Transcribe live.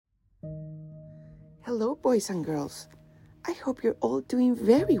Hello, boys and girls. I hope you're all doing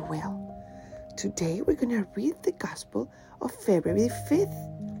very well. Today we're going to read the Gospel of February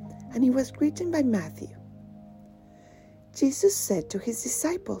 5th, and it was written by Mathew. Jesus said to his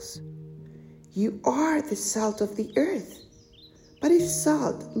disciples, "You are the salt of the earth. But if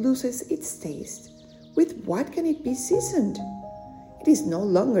salt loses its taste, with what can it be seasoned? It is no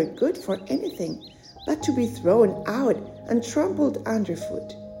longer good for anything but to be thrown out and trampled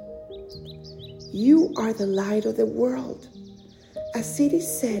underfoot. You are the light of the world. A city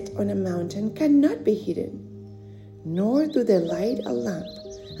set on a mountain cannot be hidden, nor do they light a lamp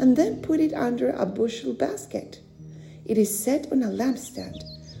and then put it under a bushel basket. It is set on a lampstand,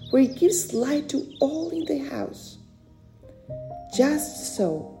 where it gives light to all in the house. Just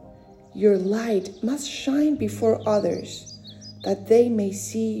so, your light must shine before others, that they may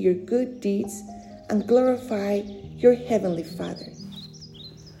see your good deeds and glorify your heavenly Father."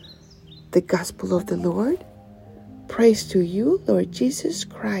 The Gospel of the Lord. Praise to you, Lord Jesus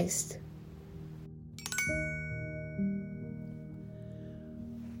Christ.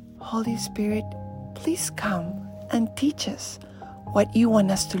 Holy Spirit, please come and teach us what you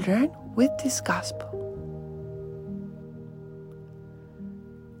want us to learn with this Gospel.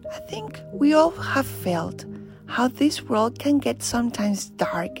 I think we all have felt how this world can get sometimes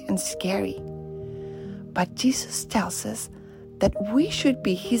dark and scary. But Jesus tells us that we should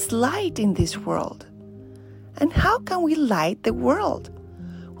be His light in this world. And how can we light the world?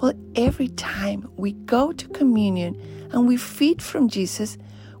 Well, every time we go to communion and we feed from Jesus,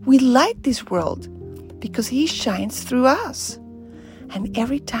 we light this world because He shines through us. And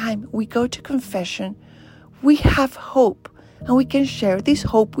every time we go to confession, we have hope and we can share this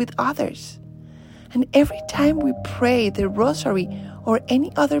hope with others. And every time we pray the rosary or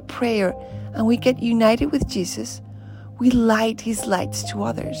any other prayer and we get united with Jesus, we light His lights to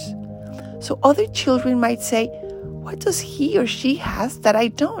others. So other children might say, "What does he or she has that I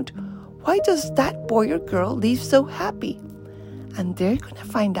don't? Why does that boy or girl live so happy?" And they're going to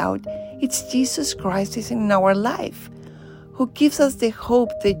find out it's Jesus Christ is in our life, who gives us the hope,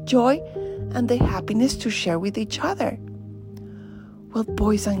 the joy, and the happiness to share with each other. Well,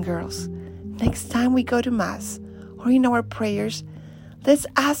 boys and girls, next time we go to Mass or in our prayers, let's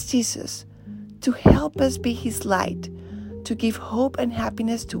ask Jesus to help us be His light, to give hope and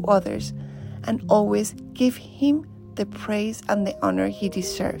happiness to others, and always give Him the praise and the honor He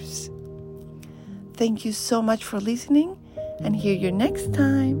deserves. Thank you so much for listening, and hear you next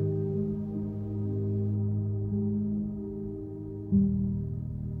time.